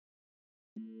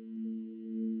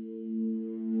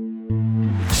Hey,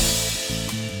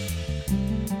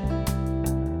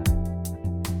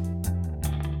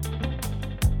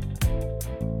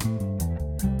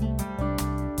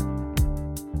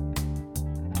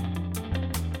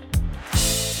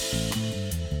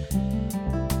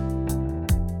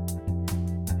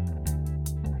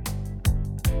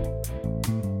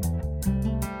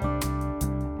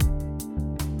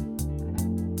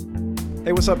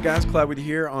 what's up, guys? Cloud with you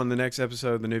here on the next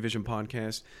episode of the New Vision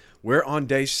Podcast. We're on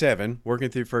day 7, working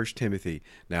through 1 Timothy.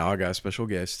 Now, I got a special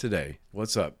guest today.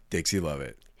 What's up, Dixie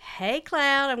Lovett? Hey,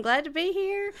 Cloud. I'm glad to be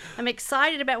here. I'm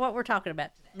excited about what we're talking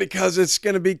about today. Because it's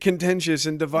going to be contentious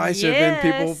and divisive, and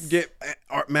people get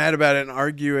mad about it and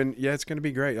argue, and yeah, it's going to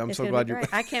be great. I'm so glad you're...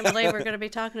 I can't believe we're going to be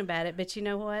talking about it, but you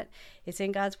know what? It's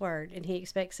in God's Word, and He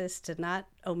expects us to not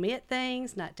omit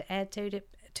things, not to add to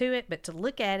it, but to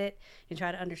look at it and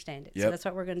try to understand it. Yep. So that's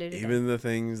what we're going to do today. Even the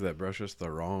things that brush us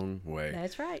the wrong way.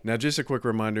 That's right. Now, just a quick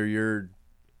reminder, you're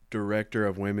Director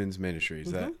of Women's Ministry.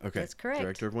 Is that okay? That's correct.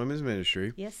 Director of Women's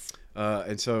Ministry. Yes.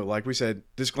 And so, like we said,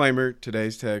 disclaimer,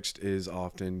 today's text is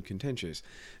often contentious.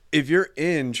 If you're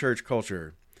in church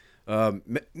culture,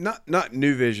 not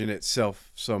New Vision itself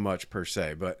so much per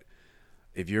se, but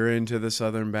if you're into the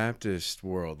Southern Baptist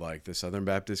world, like the Southern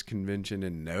Baptist Convention,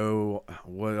 and know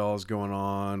what all is going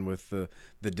on with the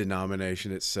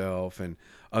denomination itself and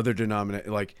other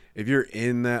denominations, like if you're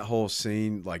in that whole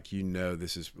scene, like, you know,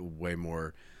 this is way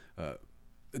more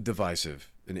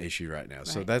divisive an issue right now. Right.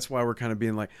 So that's why we're kind of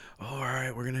being like, oh, all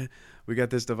right, we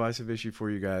got this divisive issue for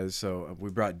you guys. So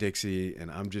we brought Dixie, and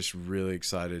I'm just really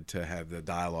excited to have the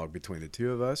dialogue between the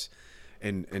two of us,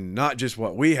 and not just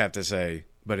what we have to say,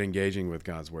 but engaging with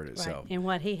God's Word itself. Right. And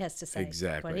what He has to say.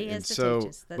 Exactly. What He has to teach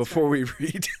us. That's before we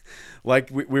read, like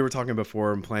we were talking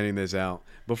before and planning this out,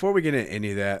 before we get into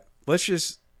any of that, let's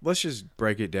just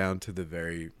break it down to the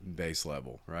very base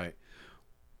level, right?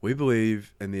 We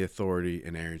believe in the authority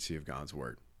and inerrancy of God's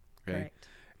Word. Okay? Correct.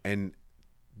 And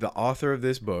the author of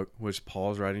this book, which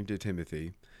Paul's writing to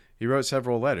Timothy, he wrote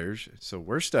several letters. So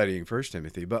we're studying 1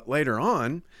 Timothy, but later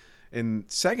on in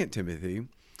 2 Timothy,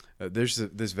 there's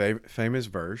this famous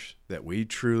verse that we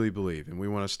truly believe, and we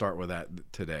want to start with that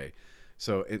today.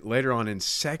 So later on in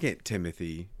 2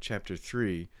 Timothy chapter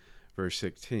 3, verse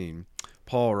 16,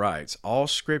 Paul writes, "All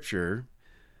Scripture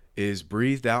is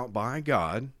breathed out by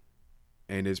God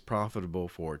and is profitable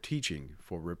for teaching,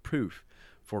 for reproof,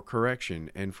 for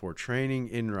correction, and for training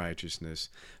in righteousness,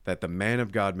 that the man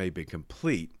of God may be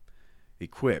complete,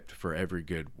 equipped for every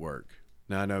good work."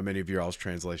 Now, I know many of your all's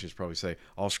translations probably say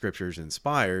all Scripture is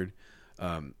inspired,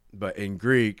 but in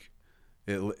Greek,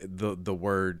 the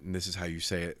word, and this is how you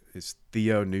say it, is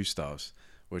theopneustos,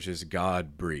 which is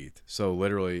God-breathed. So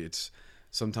literally, it's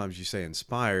sometimes you say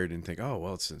inspired and think, oh,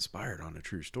 well, it's inspired on a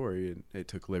true story, and it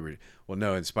took liberty. Well,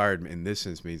 no, inspired in this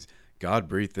sense means God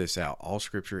breathed this out. All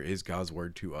Scripture is God's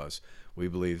Word to us. We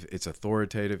believe it's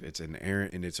authoritative, it's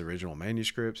inerrant in its original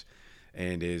manuscripts,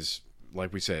 and is,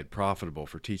 like we said, profitable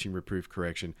for teaching, reproof,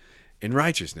 correction, in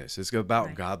righteousness. It's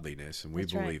about godliness, and we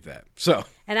believe that. So,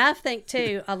 and I think,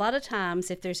 too, a lot of times,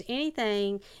 if there's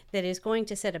anything that is going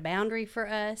to set a boundary for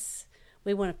us,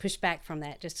 we want to push back from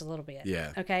that just a little bit.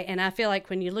 Yeah. Okay. And I feel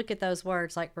like when you look at those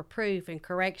words like reproof and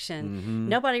correction,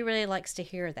 nobody really likes to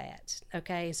hear that.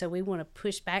 Okay. So we want to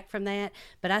push back from that.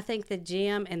 But I think the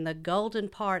gem and the golden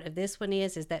part of this one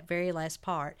is that very last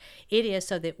part. It is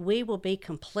so that we will be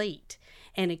complete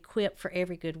and equipped for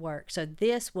every good work. So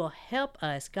this will help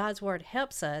us. God's Word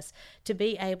helps us to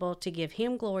be able to give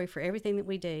Him glory for everything that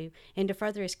we do and to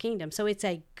further His kingdom. So it's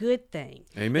a good thing.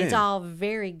 Amen. It's all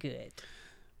very good.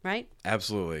 Right?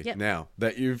 Absolutely. Yep. Now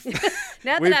that you've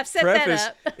now that I've set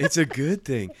that up. It's a good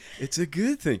thing. It's a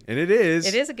good thing. And it is.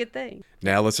 It is a good thing.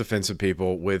 Now let's offend some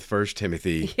people with 1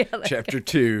 Timothy chapter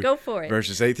 2. Go for it.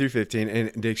 Verses 8 through 15.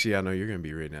 And Dixie, I know you're going to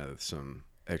be reading out of some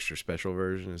extra special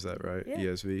version. Is that right? Yeah.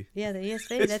 ESV? Yeah, the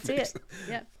ESV. That's it.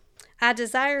 Yep. I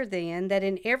desire then that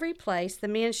in every place the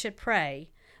men should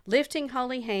pray, lifting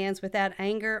holy hands without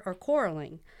anger or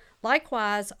quarreling.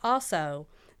 Likewise also,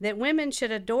 that women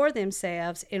should adore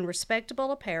themselves in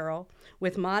respectable apparel,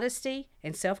 with modesty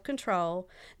and self-control,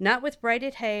 not with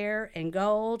braided hair and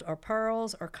gold or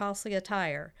pearls or costly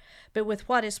attire, but with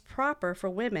what is proper for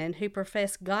women who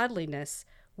profess godliness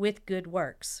with good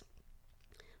works.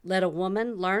 Let a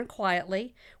woman learn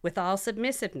quietly, with all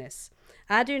submissiveness.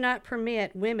 I do not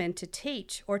permit women to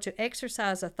teach or to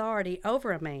exercise authority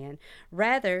over a man.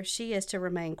 Rather, she is to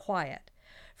remain quiet.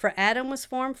 For Adam was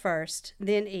formed first,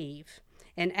 then Eve.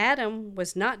 And Adam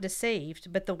was not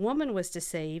deceived, but the woman was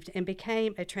deceived and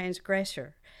became a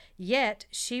transgressor. Yet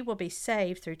she will be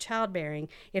saved through childbearing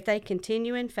if they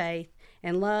continue in faith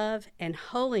and love and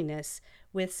holiness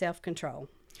with self-control.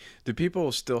 Do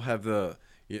people still have the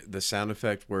sound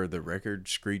effect where the record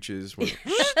screeches? When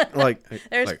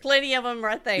There's plenty of them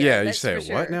right there. Yeah, that's you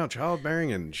say, what now?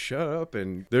 Childbearing and shut up.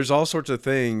 And there's all sorts of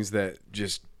things that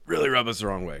just really rub us the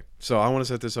wrong way. So I want to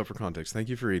set this up for context. Thank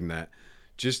you for reading that.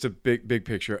 Just a big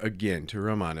picture. Again, to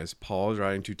remind us, Paul is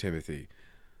writing to Timothy.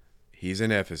 He's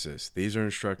in Ephesus. These are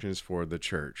instructions for the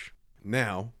church.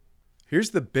 Now,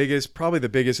 here's probably the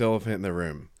biggest elephant in the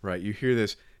room, right? You hear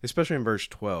this, especially in verse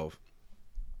 12.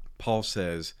 Paul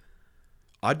says,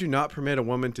 I do not permit a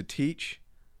woman to teach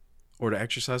or to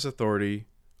exercise authority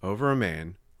over a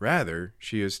man. Rather,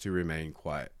 she is to remain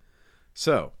quiet.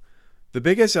 So, the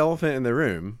biggest elephant in the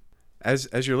room, as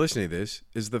you're listening to this,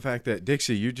 is the fact that,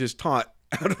 Dixie, you just taught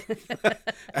out of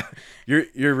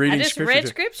you're reading I just scripture. read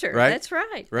scripture. Right? That's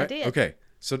right. I did. Okay.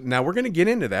 So now we're going to get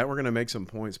into that. We're going to make some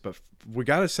points, but we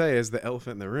got to say, as the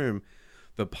elephant in the room,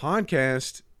 the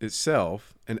podcast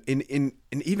itself and in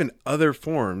even other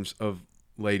forms of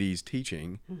ladies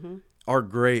teaching are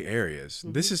gray areas.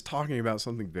 This is talking about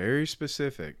something very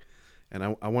specific.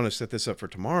 And I want to set this up for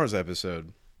tomorrow's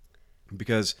episode,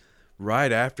 because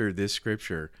right after this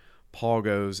scripture, Paul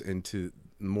goes into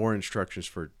more instructions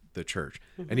for the church.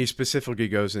 And he specifically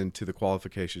goes into the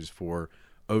qualifications for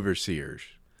overseers.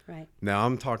 Right. Now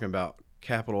I'm talking about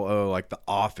capital O, like the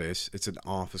office. It's an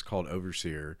office called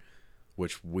overseer,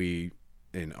 which we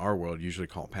in our world usually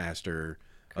call pastor.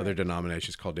 Correct. Other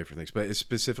denominations call different things, but it's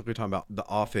specifically talking about the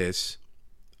office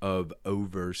of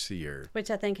overseer,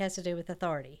 which I think has to do with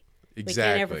authority. Exactly.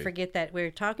 We can't ever forget that.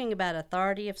 We're talking about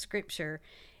authority of Scripture,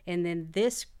 and then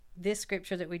this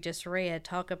scripture that we just read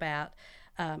talk about,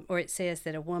 or it says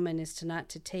that a woman is to not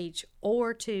to teach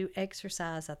or to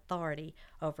exercise authority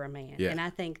over a man. Yeah. And I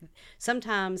think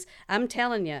sometimes, I'm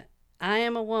telling you, I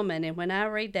am a woman, and when I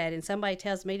read that and somebody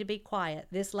tells me to be quiet,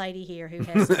 this lady here who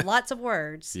has lots of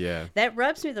words, that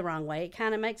rubs me the wrong way. It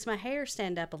kind of makes my hair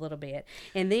stand up a little bit.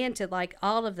 And then to like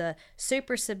all of the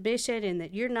super submission and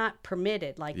that you're not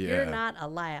permitted, like you're not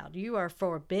allowed. You are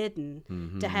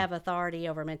forbidden to have authority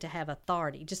over men, to have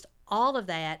authority. Just all of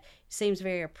that seems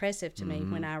very oppressive to me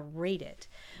when I read it.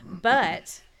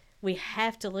 But we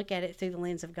have to look at it through the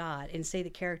lens of God and see the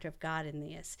character of God in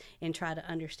this and try to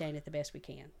understand it the best we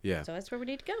can. Yeah. So that's where we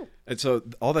need to go. And so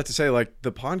all that to say, like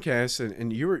the podcast,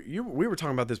 and we were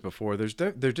talking about this before. There's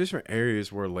different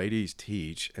areas where ladies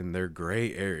teach, and they're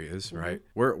gray areas, right?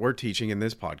 We're teaching in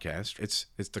this podcast.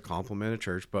 It's to complement a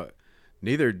church, but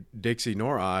neither Dixie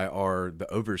nor I are the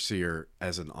overseer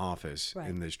as an office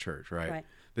in this church, right?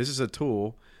 This is a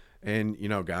tool. And,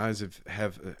 guys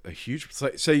have a huge,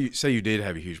 say you did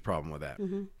have a huge problem with that.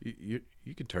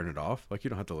 You can turn it off. Like, you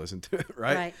don't have to listen to it,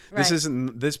 right?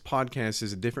 This podcast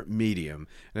is a different medium,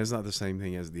 and it's not the same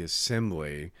thing as the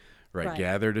assembly, right?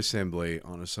 Gathered assembly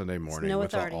on a Sunday morning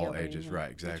with all ages. Right,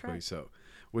 exactly. Right. So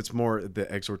it's more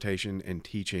the exhortation and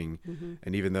teaching.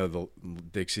 And even though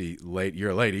Dixie,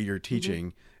 you're a lady, you're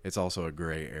teaching, it's also a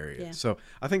gray area. Yeah. So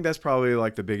I think that's probably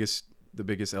like the biggest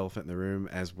elephant in the room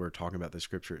as we're talking about the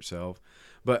scripture itself.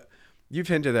 But you've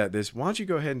hinted at this. Why don't you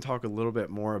go ahead and talk a little bit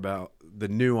more about the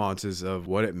nuances of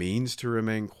what it means to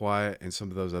remain quiet and some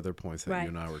of those other points that you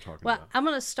and I were talking about. Well, I'm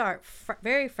going to start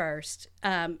very first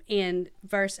in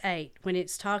verse 8 when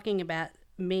it's talking about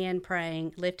men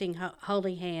praying, lifting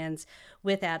holy hands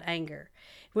without anger.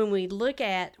 When we look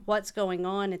at what's going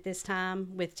on at this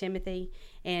time with Timothy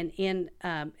and in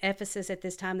Ephesus at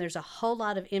this time, there's a whole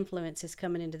lot of influences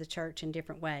coming into the church in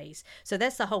different ways. So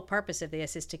that's the whole purpose of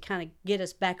this, is to kind of get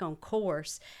us back on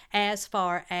course as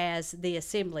far as the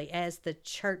assembly, as the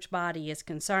church body is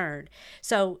concerned.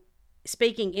 So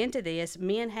speaking into this,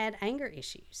 men had anger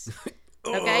issues.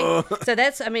 Okay, so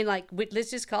that's, let's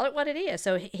just call it what it is.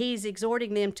 So he's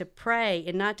exhorting them to pray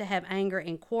and not to have anger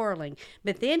and quarreling.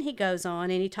 But then he goes on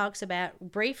and he talks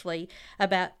briefly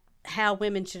about how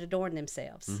women should adorn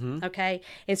themselves. Okay,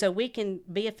 and so we can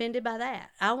be offended by that.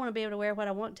 I want to be able to wear what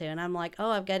I want to, and I'm like, oh,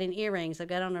 I've got earrings, I've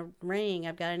got on a ring,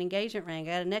 I've got an engagement ring,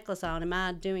 I got a necklace on. Am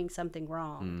I doing something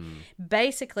wrong?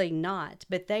 Basically not,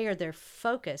 but they are their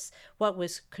focus. What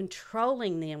was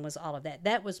controlling them was all of that.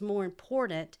 That was more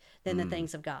important than the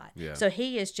things of God. Yeah. So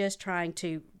he is just trying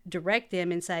to direct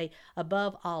them and say,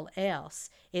 above all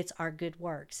else, it's our good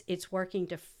works. It's working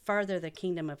to further the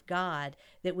kingdom of God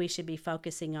that we should be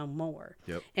focusing on more.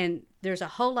 Yep. And there's a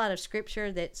whole lot of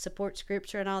scripture that supports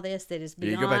scripture and all this that is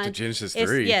beyond. You go back to Genesis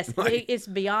 3. Yes, it's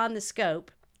beyond the scope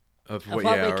of what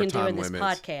yeah, we our can do time in this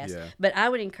limits. podcast. Yeah. But I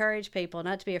would encourage people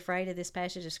not to be afraid of this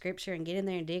passage of scripture and get in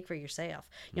there and dig for yourself.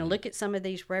 You know, look at some of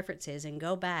these references and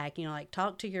go back, you know, like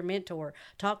talk to your mentor,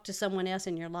 talk to someone else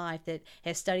in your life that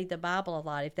has studied the Bible a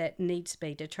lot if that needs to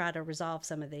be, to try to resolve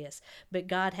some of this. But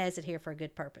God has it here for a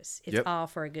good purpose. It's Yep. all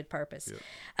for a good purpose.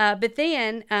 Yep. But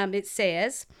then it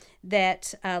says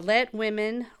that let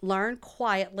women learn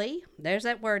quietly. There's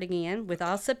that word again, with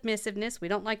all submissiveness. We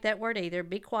don't like that word either.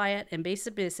 Be quiet and be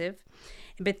submissive.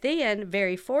 But then,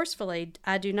 very forcefully,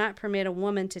 I do not permit a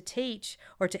woman to teach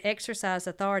or to exercise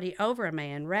authority over a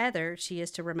man. Rather, she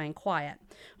is to remain quiet.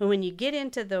 When you get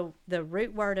into the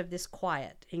root word of this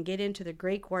quiet and get into the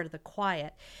Greek word of the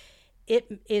quiet,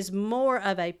 it is more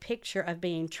of a picture of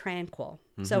being tranquil.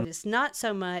 Mm-hmm. So it's not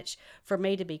so much for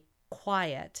me to be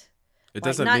quiet. It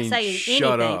doesn't mean saying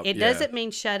shut anything. up. It doesn't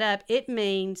mean shut up. It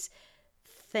means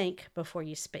think before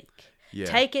you speak. Yeah.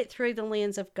 Take it through the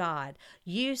lens of God.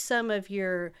 Use some of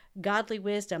your godly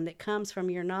wisdom that comes from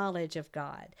your knowledge of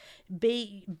God.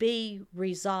 Be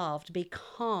resolved. Be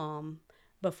calm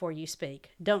before you speak.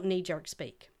 Don't knee-jerk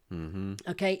speak. Mm-hmm.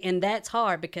 Okay, and that's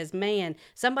hard because, man,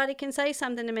 somebody can say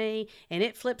something to me and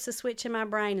it flips a switch in my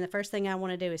brain, and the first thing I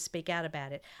want to do is speak out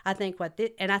about it. I think I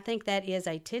think that is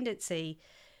a tendency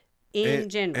in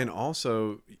general. And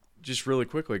also, just really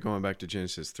quickly, going back to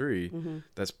Genesis 3, mm-hmm.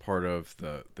 that's part of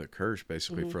the curse,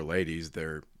 basically, mm-hmm. for ladies.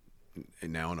 They're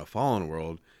now in a fallen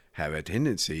world, have a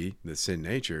tendency, the sin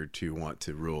nature, to want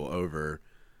to rule over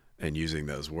and using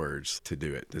those words to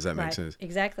do it. Does that make sense?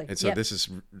 Exactly. And so this is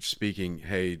speaking,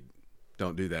 hey,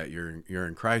 don't do that. You're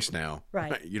in Christ now.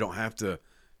 Right. You don't have to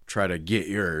try to get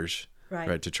yours,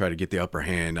 right? To try to get the upper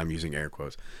hand. I'm using air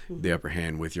quotes, mm-hmm. the upper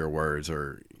hand with your words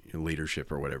or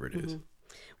leadership or whatever it is. Mm-hmm.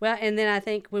 Well, and then I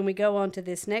think when we go on to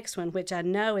this next one, which I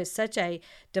know is such a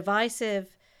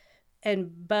divisive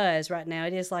and buzz right now,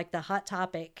 it is like the hot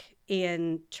topic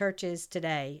in churches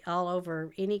today, all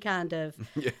over any kind of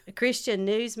Christian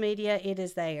news media, it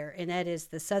is there. And that is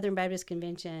the Southern Baptist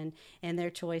Convention and their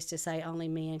choice to say only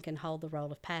men can hold the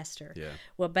role of pastor. Yeah.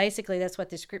 Well, basically, that's what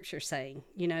the scripture's saying.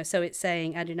 You know, so it's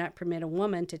saying, I do not permit a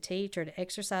woman to teach or to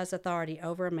exercise authority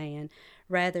over a man.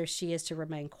 Rather, she is to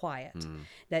remain quiet.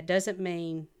 That doesn't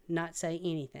mean not say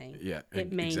anything. Yeah,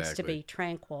 it means exactly. to be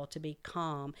tranquil, to be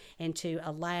calm, and to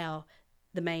allow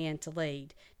the man to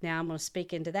lead. Now, I'm going to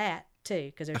speak into that too,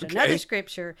 because there's another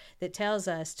scripture that tells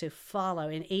us to follow,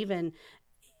 and even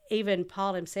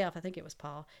Paul himself, I think it was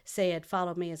Paul, said,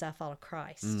 follow me as I follow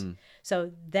Christ.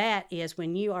 So that is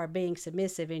when you are being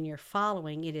submissive in your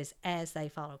following, it is as they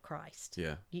follow Christ.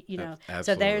 Yeah. You know,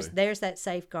 absolutely. So there's that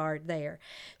safeguard there.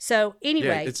 So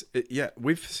anyway.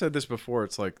 We've said this before.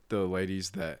 It's like the ladies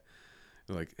that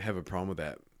like have a problem with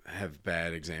that, have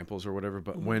bad examples or whatever.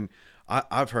 But when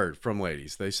I've heard from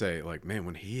ladies, they say like, man,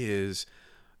 when he is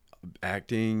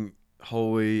acting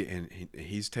holy and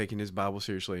he's taking his Bible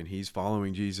seriously and he's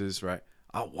following Jesus, right?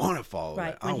 I want to follow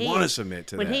that. I want to submit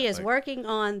to that. When he is working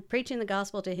on preaching the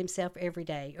gospel to himself every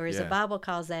day, or as the Bible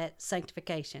calls that,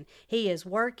 sanctification. He is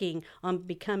working on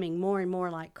becoming more and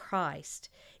more like Christ.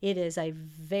 It is a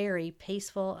very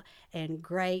peaceful and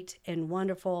great and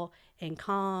wonderful and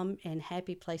calm and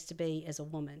happy place to be as a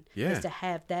woman. Yeah. Is to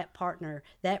have that partner,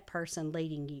 that person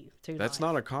leading you through That's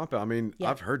life. not a cop out. I mean,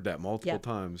 I've heard that multiple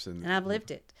times. And I've lived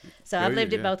it. So I've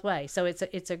lived it both ways. So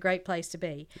it's a great place to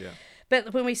be. Yeah.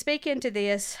 But when we speak into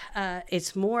this,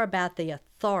 it's more about the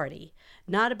authority,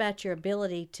 not about your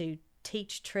ability to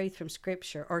teach truth from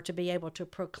Scripture or to be able to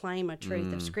proclaim a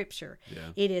truth of Scripture. Yeah.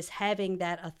 It is having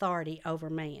that authority over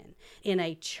man in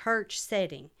a church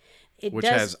setting. Which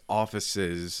has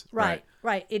offices. Right.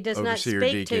 It does not Overseer,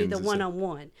 speak to the deacons,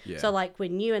 one-on-one. Yeah. So like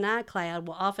when you and I, Cloud,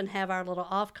 will often have our little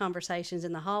off conversations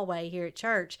in the hallway here at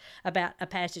church about a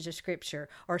passage of Scripture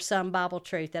or some Bible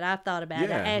truth that I've thought about.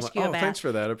 Yeah. I ask you about. Thanks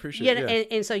for that. I appreciate it.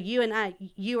 And so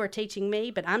you are teaching me,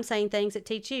 but I'm saying things that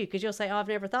teach you because you'll say, oh, I've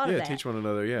never thought of that. Yeah, teach one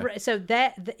another, yeah. So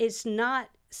that it's not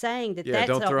saying that that's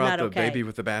don't throw not out the okay. baby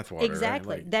with the bathwater.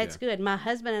 Exactly. Right? Like, that's good. My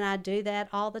husband and I do that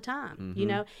all the time, you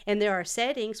know, and there are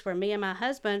settings where me and my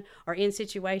husband are in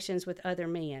situations with other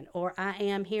men, or I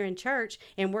am here in church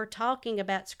and we're talking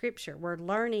about Scripture. We're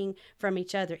learning from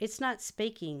each other. It's not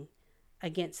speaking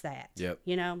against that,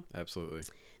 you know? Absolutely.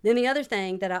 Then the other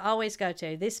thing that I always go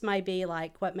to, this may be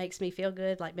like what makes me feel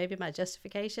good, like maybe my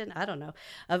justification, I don't know,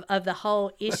 of the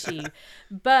whole issue.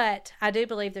 But I do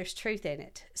believe there's truth in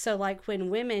it. So like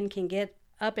when women can get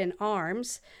up in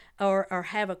arms or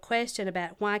have a question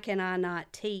about why can I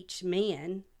not teach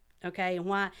men, okay, and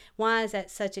why is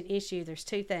that such an issue? There's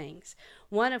two things.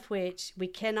 One of which, we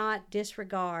cannot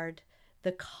disregard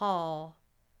the call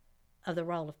of the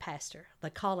role of pastor, the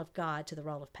call of God to the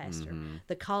role of pastor,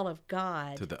 the call of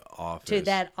God To the office. to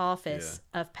that office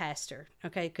of pastor,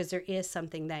 okay? Because there is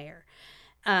something there.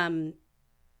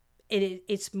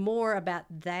 It's more about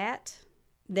that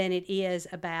than it is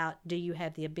about, do you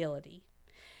have the ability?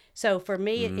 So for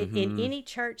me, in any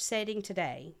church setting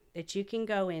today that you can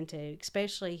go into,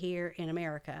 especially here in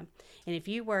America, and if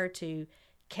you were to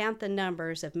count the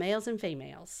numbers of males and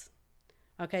females,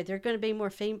 okay, there are going to be more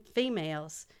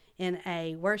females in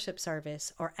a worship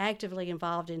service or actively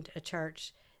involved in a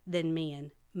church than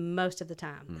men most of the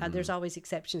time. There's always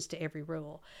exceptions to every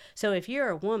rule. So if you're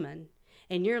a woman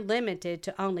and you're limited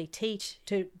to only teach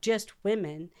to just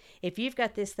women, if you've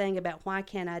got this thing about why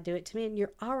can't I do it to men,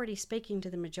 you're already speaking to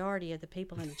the majority of the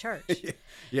people in the church.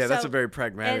 Yeah, that's a very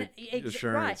pragmatic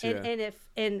assurance. Right,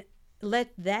 and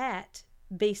let that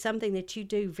be something that you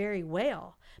do very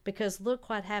well. Because look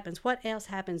what happens. What else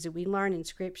happens that we learn in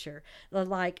Scripture?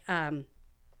 Like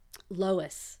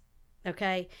Lois,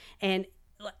 okay? And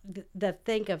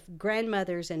think of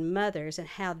grandmothers and mothers and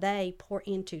how they pour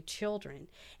into children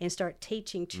and start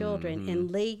teaching children and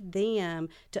lead them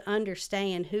to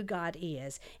understand who God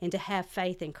is and to have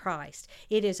faith in Christ.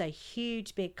 It is a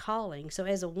huge, big calling. So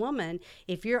as a woman,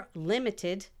 if you're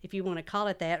limited, if you want to call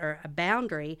it that, or a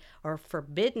boundary, or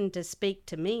forbidden to speak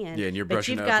to men, and you're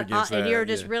brushing up against that, and you're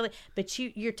just really, but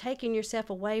you're taking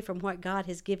yourself away from what God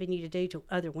has given you to do to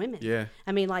other women. Yeah,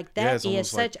 I mean, like that is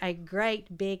such a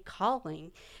great big calling.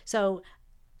 So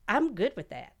I'm good with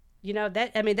that. You know,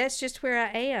 that's just where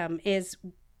I am, is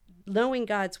knowing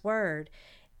God's word.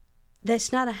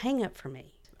 That's not a hang up for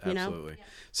me. You absolutely. know?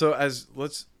 So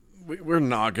we're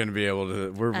not going to be able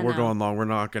to, we're going long. We're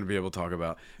not going to be able to talk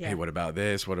about, hey, what about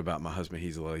this? What about my husband?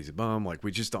 He's a lazy bum. Like,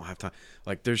 we just don't have time.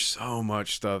 Like, there's so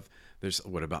much stuff.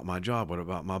 What about my job? What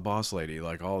about my boss lady?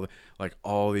 Like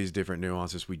all these different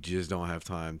nuances. We just don't have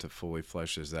time to fully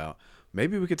flesh this out.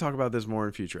 Maybe we could talk about this more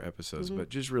in future episodes, but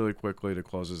just really quickly to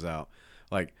close this out,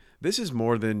 like, this is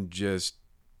more than just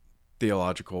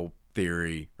theological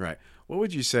theory, right? What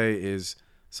would you say is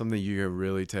something you can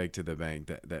really take to the bank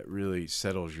that really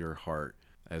settles your heart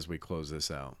as we close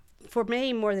this out? For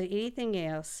me, more than anything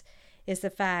else, is the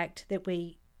fact that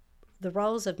the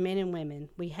roles of men and women,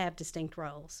 we have distinct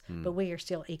roles, but we are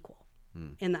still equal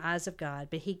in the eyes of God.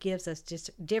 But He gives us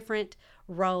just different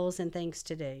roles and things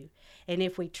to do. And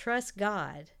if we trust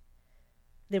God,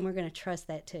 then we're going to trust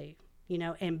that too, you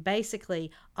know, and basically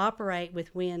operate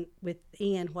within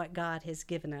what God has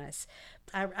given us.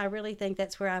 I really think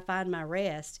that's where I find my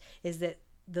rest, is that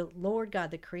the Lord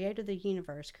God, the creator of the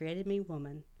universe, created me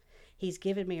woman. He's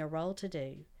given me a role to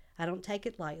do. I don't take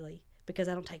it lightly, because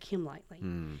I don't take Him lightly.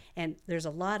 And there's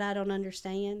a lot I don't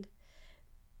understand,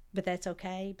 but that's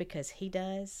okay, because He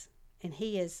does. And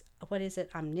He is,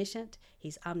 omniscient.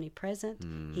 He's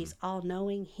omnipresent. He's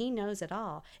all-knowing. He knows it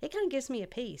all. It kind of gives me a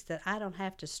peace that I don't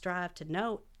have to strive to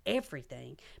know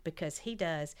everything, because He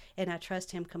does, and I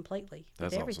trust Him completely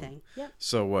with everything. Awesome. Yeah.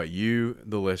 So what you,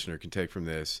 the listener, can take from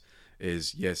this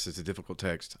is, yes, it's a difficult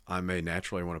text. I may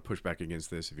naturally want to push back against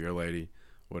this if you're a lady,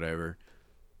 whatever,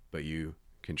 but you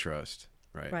can trust,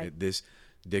 right? This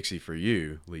Dixie, for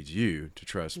you, leads you to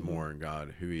trust more in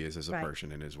God, who He is as a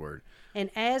person, and His Word. And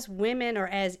as women, or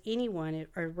as anyone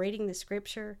are reading the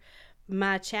Scripture,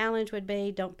 my challenge would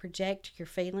be, don't project your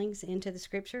feelings into the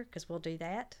Scripture, because we'll do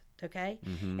that, okay?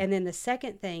 And then the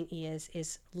second thing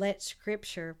is let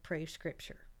Scripture prove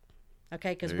Scripture.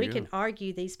 Okay, because we can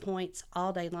argue these points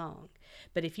all day long.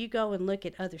 But if you go and look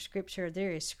at other Scripture,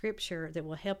 there is Scripture that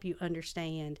will help you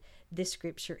understand this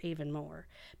Scripture even more.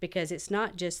 Because it's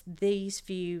not just these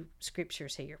few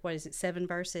Scriptures here. What is it, 7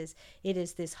 verses? It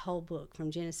is this whole book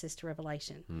from Genesis to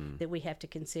Revelation that we have to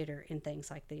consider in things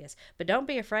like this. But don't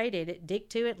be afraid of it. Dig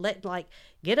to it.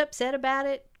 Get upset about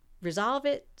it. Resolve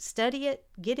it, study it,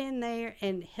 get in there,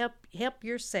 and help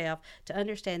yourself to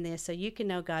understand this, so you can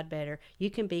know God better. You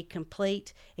can be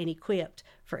complete and equipped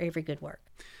for every good work.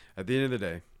 At the end of the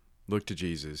day, look to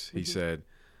Jesus. He said,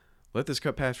 "Let this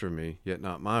cup pass from me, yet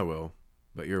not my will,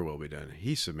 but your will be done."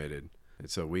 He submitted.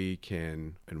 And so we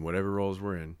can, in whatever roles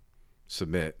we're in,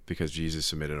 submit, because Jesus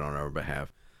submitted on our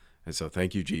behalf. And so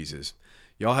thank you, Jesus.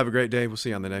 Y'all have a great day. We'll see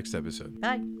you on the next episode.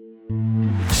 Bye.